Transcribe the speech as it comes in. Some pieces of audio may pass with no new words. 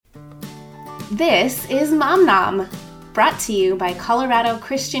This is Mom Nom, brought to you by Colorado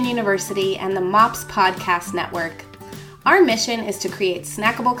Christian University and the MOPS Podcast Network. Our mission is to create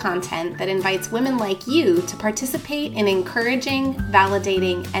snackable content that invites women like you to participate in encouraging,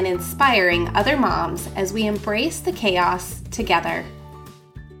 validating, and inspiring other moms as we embrace the chaos together.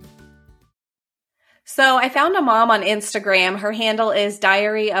 So I found a mom on Instagram. Her handle is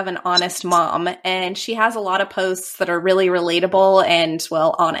Diary of an Honest Mom, and she has a lot of posts that are really relatable and,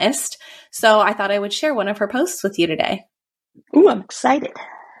 well, honest. So I thought I would share one of her posts with you today. Ooh, I'm excited.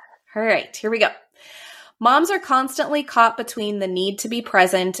 All right, here we go. Moms are constantly caught between the need to be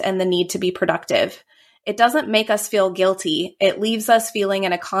present and the need to be productive. It doesn't make us feel guilty. It leaves us feeling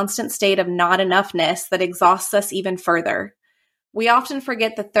in a constant state of not enoughness that exhausts us even further. We often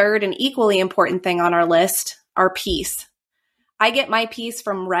forget the third and equally important thing on our list, our peace. I get my peace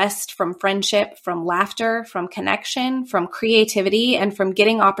from rest, from friendship, from laughter, from connection, from creativity, and from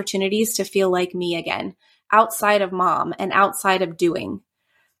getting opportunities to feel like me again, outside of mom and outside of doing.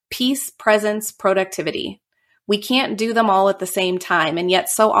 Peace, presence, productivity. We can't do them all at the same time, and yet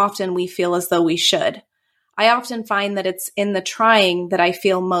so often we feel as though we should. I often find that it's in the trying that I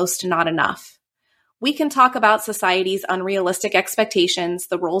feel most not enough. We can talk about society's unrealistic expectations,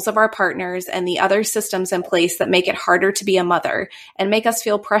 the roles of our partners, and the other systems in place that make it harder to be a mother and make us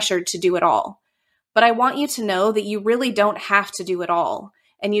feel pressured to do it all. But I want you to know that you really don't have to do it all,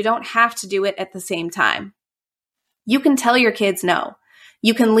 and you don't have to do it at the same time. You can tell your kids no.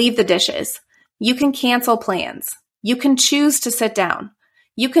 You can leave the dishes. You can cancel plans. You can choose to sit down.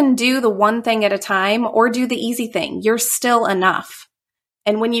 You can do the one thing at a time or do the easy thing. You're still enough.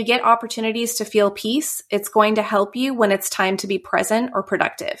 And when you get opportunities to feel peace, it's going to help you when it's time to be present or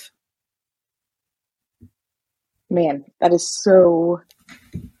productive. Man, that is so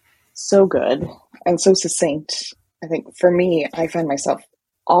good and so succinct. I think for me, I find myself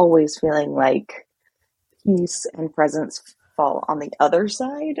always feeling like peace and presence fall on the other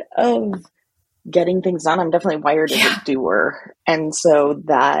side of getting things done. I'm definitely wired as a doer. And so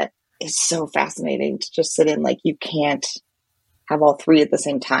that is so fascinating to just sit in, like, you can't have all three at the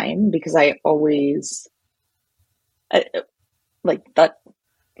same time, because I always like that.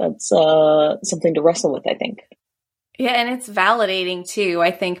 That's something to wrestle with, I think. Yeah, and it's validating too,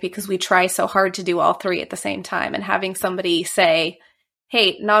 I think, because we try so hard to do all three at the same time, and having somebody say,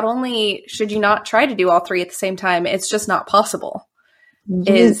 hey, not only should you not try to do all three at the same time, it's just not possible,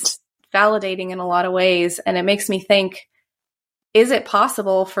 is validating in a lot of ways. And it makes me think, is it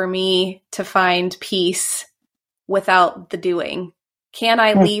possible for me to find peace without the doing? Can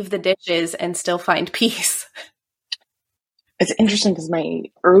I leave the dishes and still find peace? It's interesting because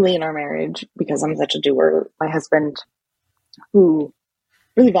early in our marriage, because I'm such a doer, my husband, who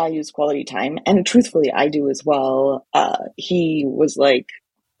really values quality time, and truthfully, I do as well. He was like,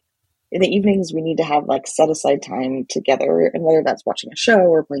 in the evenings, we need to have like set aside time together, and whether that's watching a show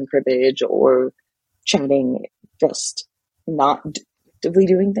or playing cribbage or chatting, just not actively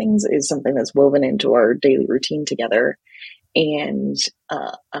doing things is something that's woven into our daily routine together. And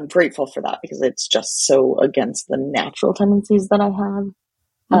I'm grateful for that, because it's just so against the natural tendencies that I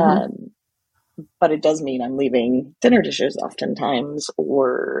have. But it does mean I'm leaving dinner dishes oftentimes,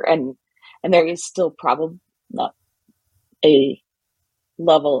 and there is still probably not a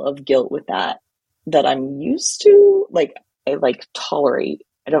level of guilt with that I'm used to. Like, I tolerate.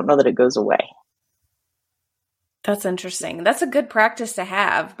 I don't know that it goes away. That's interesting. That's a good practice to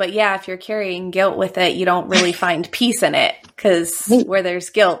have. But yeah, if you're carrying guilt with it, you don't really find peace in it, because where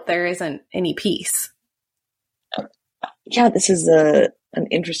there's guilt, there isn't any peace. Yeah, this is an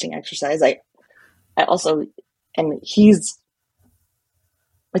interesting exercise. I also, and it's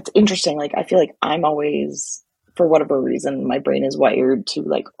interesting. Like, I feel like I'm always, for whatever reason, my brain is wired to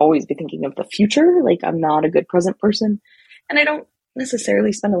like always be thinking of the future. Like, I'm not a good present person, and I don't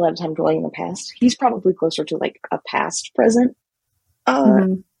necessarily spend a lot of time dwelling in the past. He's probably closer to like a past present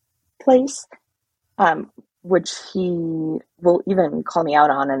place, which he will even call me out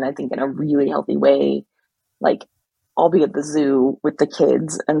on, and I think in a really healthy way. Like, I'll be at the zoo with the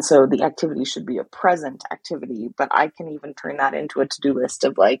kids, and so the activity should be a present activity, but I can even turn that into a to-do list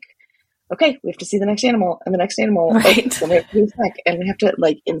of like, okay, we have to see the next animal and the next animal, right? Then we have to do back, and we have to,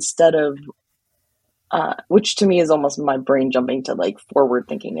 like, instead of which to me is almost my brain jumping to like forward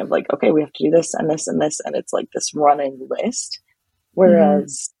thinking of like, okay, we have to do this and this and this, and it's like this running list,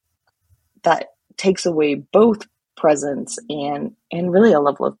 whereas that takes away both presence and really a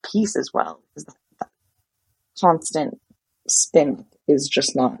level of peace as well, because the constant spin is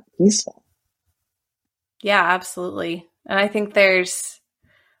just not peaceful. Yeah, absolutely. And I think there's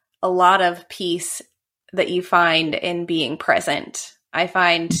a lot of peace that you find in being present. I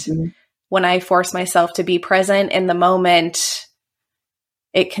find when I force myself to be present in the moment,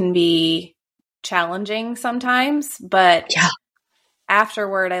 it can be challenging sometimes, but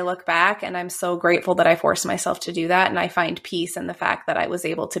afterward I look back and I'm so grateful that I forced myself to do that. And I find peace in the fact that I was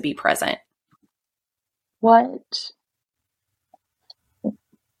able to be present. What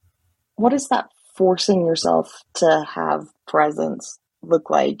is that forcing yourself to have presence look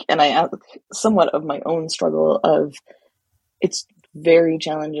like? And I somewhat of my own struggle of, it's very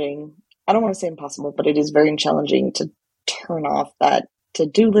challenging. I don't want to say impossible, but it is very challenging to turn off that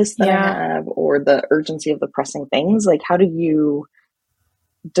to-do list that I have, or the urgency of the pressing things. Like, how do you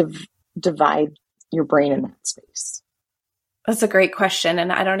divide your brain in that space? That's a great question.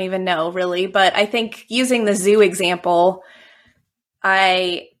 And I don't even know really, but I think using the zoo example,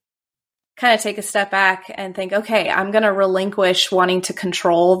 I kind of take a step back and think, okay, I'm going to relinquish wanting to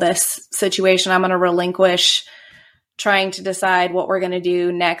control this situation. I'm going to relinquish trying to decide what we're going to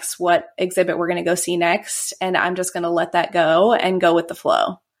do next, what exhibit we're going to go see next. And I'm just going to let that go and go with the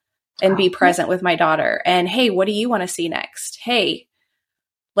flow and be present with my daughter. And hey, what do you want to see next? Hey,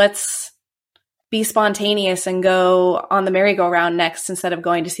 let's be spontaneous and go on the merry-go-round next instead of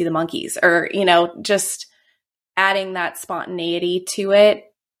going to see the monkeys. Or, just adding that spontaneity to it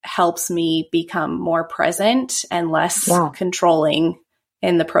helps me become more present and less controlling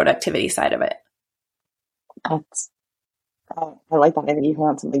in the productivity side of it. I like that. I think you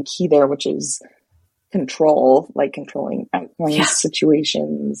found something key there, which is control, like controlling outgoing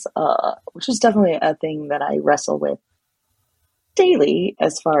situations, which is definitely a thing that I wrestle with daily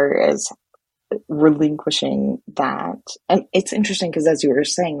as far as relinquishing that. And it's interesting because as you were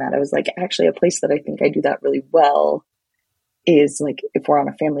saying that, I was like, actually a place that I think I do that really well is like if we're on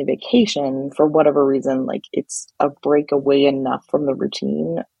a family vacation, for whatever reason, like it's a breakaway enough from the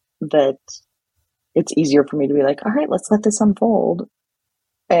routine that it's easier for me to be like, all right, let's let this unfold.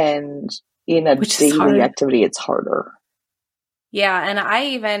 And in a daily activity, it's harder. Yeah. And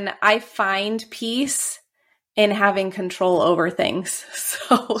I find peace in having control over things.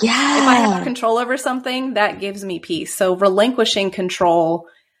 So if I have control over something, that gives me peace. So relinquishing control,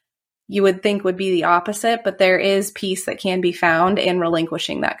 you would think would be the opposite, but there is peace that can be found in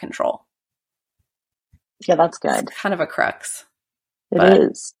relinquishing that control. Yeah, that's good. It's kind of a crux. It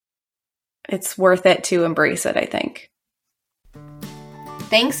is. It's worth it to embrace it, I think.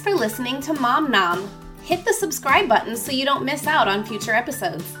 Thanks for listening to Mom Nom. Hit the subscribe button so you don't miss out on future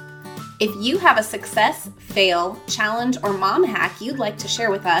episodes. If you have a success, fail, challenge, or mom hack you'd like to share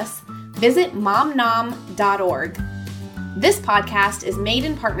with us, visit momnom.org. This podcast is made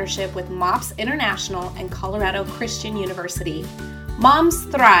in partnership with MOPS International and Colorado Christian University. Moms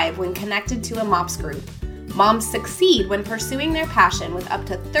thrive when connected to a MOPS group. Moms succeed when pursuing their passion with up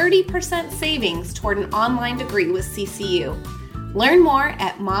to 30% savings toward an online degree with CCU. Learn more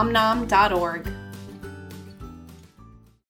at momnom.org.